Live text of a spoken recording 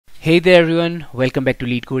Hey there everyone, welcome back to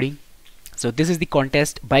Leetcoding. So this is the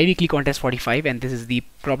contest, bi-weekly contest 45, and this is the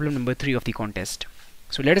problem number 3 of the contest.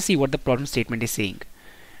 So let us see what the problem statement is saying.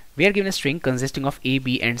 We are given a string consisting of A,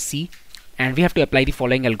 B and C, and we have to apply the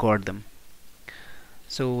following algorithm.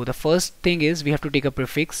 So the first thing is we have to take a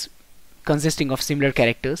prefix consisting of similar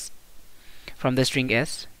characters from the string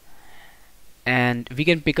S, and we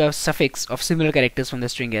can pick a suffix of similar characters from the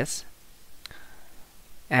string S,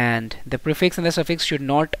 and the prefix and the suffix should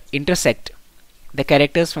not intersect. The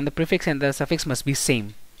characters from the prefix and the suffix must be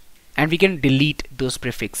same, and we can delete those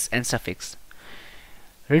prefix and suffix.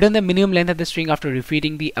 Return the minimum length of the string after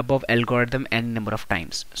repeating the above algorithm n number of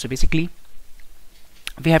times. So basically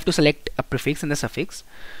we have to select a prefix and the suffix,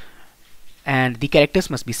 and the characters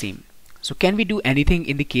must be same. So can we do anything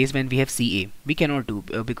in the case when we have CA? We cannot do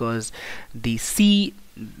because the C,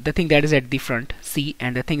 the thing that is at the front C,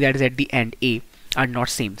 and the thing that is at the end A are not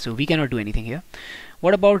same, so we cannot do anything here.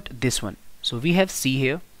 What about this one? So we have C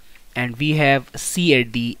here and we have C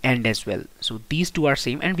at the end as well, so these two are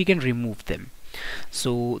same and we can remove them.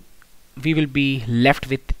 So we will be left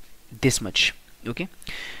with this much. Okay,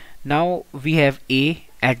 now we have A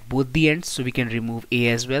at both the ends, so we can remove A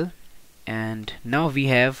as well, and now we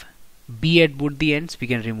have B at both the ends, we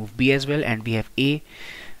can remove B as well, and we have A,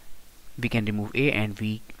 we can remove A,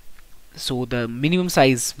 and so the minimum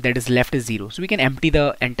size that is left is 0, so we can empty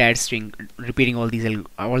the entire string repeating all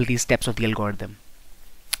these steps of the algorithm.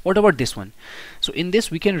 What about this one? So in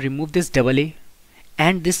this we can remove this double A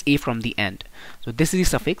and this A from the end. So this is the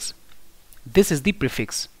suffix, this is the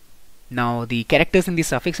prefix. Now the characters in the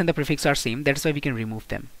suffix and the prefix are same, that's why we can remove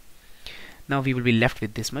them. Now we will be left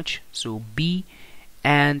with this much. So B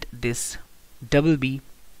and this double B,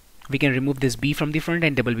 we can remove this B from the front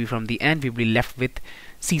and double B from the end. We will be left with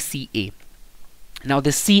CCA. Now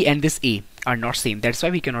this C and this A are not same, that's why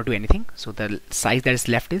we cannot do anything. So the size that is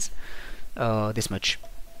left is this much,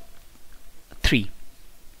 3.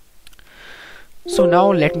 So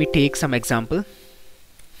now let me take some example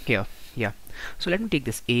here. Yeah, so let me take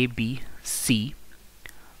this A, B, C,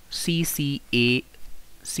 CCA,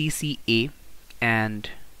 CCA and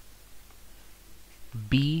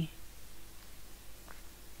B,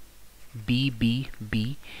 B, B,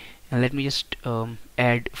 B, and let me just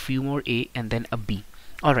add few more A and then a B.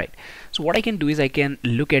 Alright, so what I can do is I can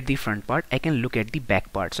look at the front part, I can look at the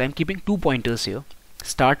back part. So I'm keeping 2 pointers here,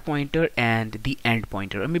 start pointer and the end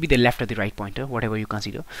pointer, or maybe the left or the right pointer, whatever you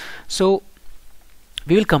consider. So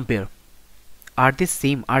we will compare, are they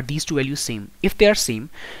same, are these two values same? If they are same,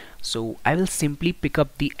 so I will simply pick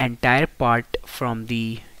up the entire part from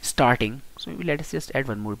the starting. So let us just add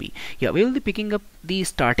one more B. Yeah, we will be picking up the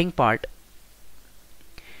starting part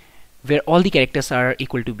where all the characters are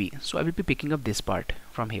equal to B. So I will be picking up this part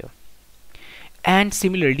from here, and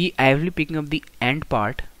similarly I will be picking up the end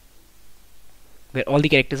part where all the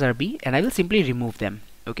characters are B, and I will simply remove them.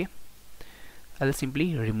 Okay, I will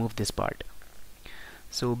simply remove this part.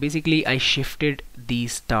 So basically I shifted the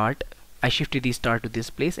start to this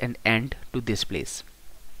place and end to this place.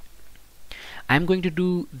 I'm going to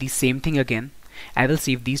do the same thing again. I will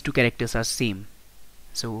see if these two characters are same.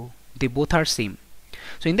 So they both are same.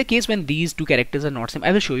 So in the case when these two characters are not same,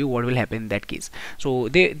 I will show you what will happen in that case. So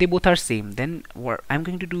they both are same. Then what I'm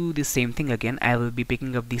going to do the same thing again. I will be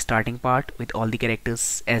picking up the starting part with all the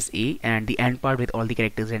characters as A and the end part with all the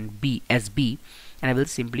characters and B as B, and I will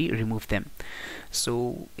simply remove them.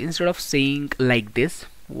 So instead of saying like this,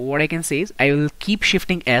 what I can say is I will keep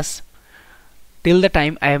shifting S till the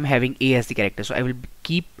time I am having A as the character. So I will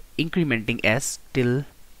keep incrementing S till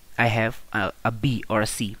I have a B or a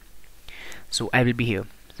C. So I will be here.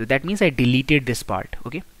 So that means I deleted this part.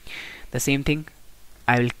 Okay, the same thing,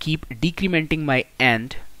 I will keep decrementing my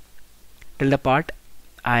end till the part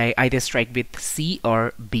I either strike with C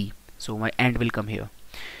or B. So my end will come here.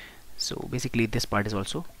 So basically this part is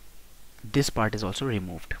also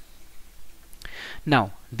removed.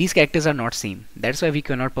 Now these characters are not same, that's why we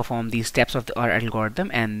cannot perform these steps of our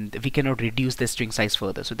algorithm, and we cannot reduce the string size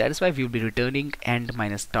further. So that is why we will be returning end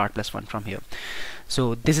minus start plus 1 from here.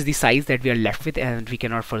 So this is the size that we are left with, and we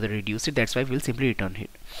cannot further reduce it, that's why we will simply return it.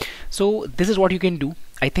 So this is what you can do.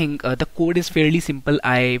 I think the code is fairly simple.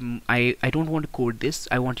 I don't want to code this,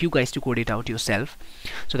 I want you guys to code it out yourself.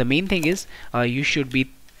 So the main thing is you should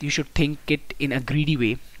think it in a greedy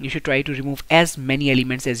way. You should try to remove as many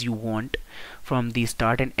elements as you want from the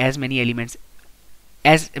start, and as many elements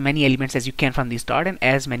as you can from the start, and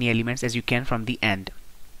as many elements as you can from the end.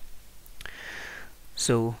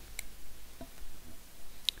 So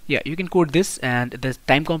yeah, you can code this, and the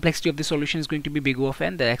time complexity of the solution is going to be big O of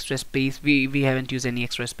n. The extra space, we haven't used any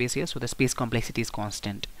extra space here, so the space complexity is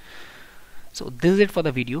constant. So this is it for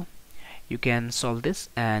the video. You can solve this,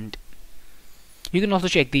 and you can also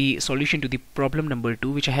check the solution to the problem number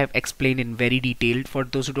 2, which I have explained in very detailed. For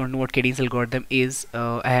those who don't know what Cadence algorithm is,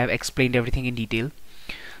 I have explained everything in detail,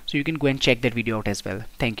 so you can go and check that video out as well.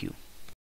 Thank you.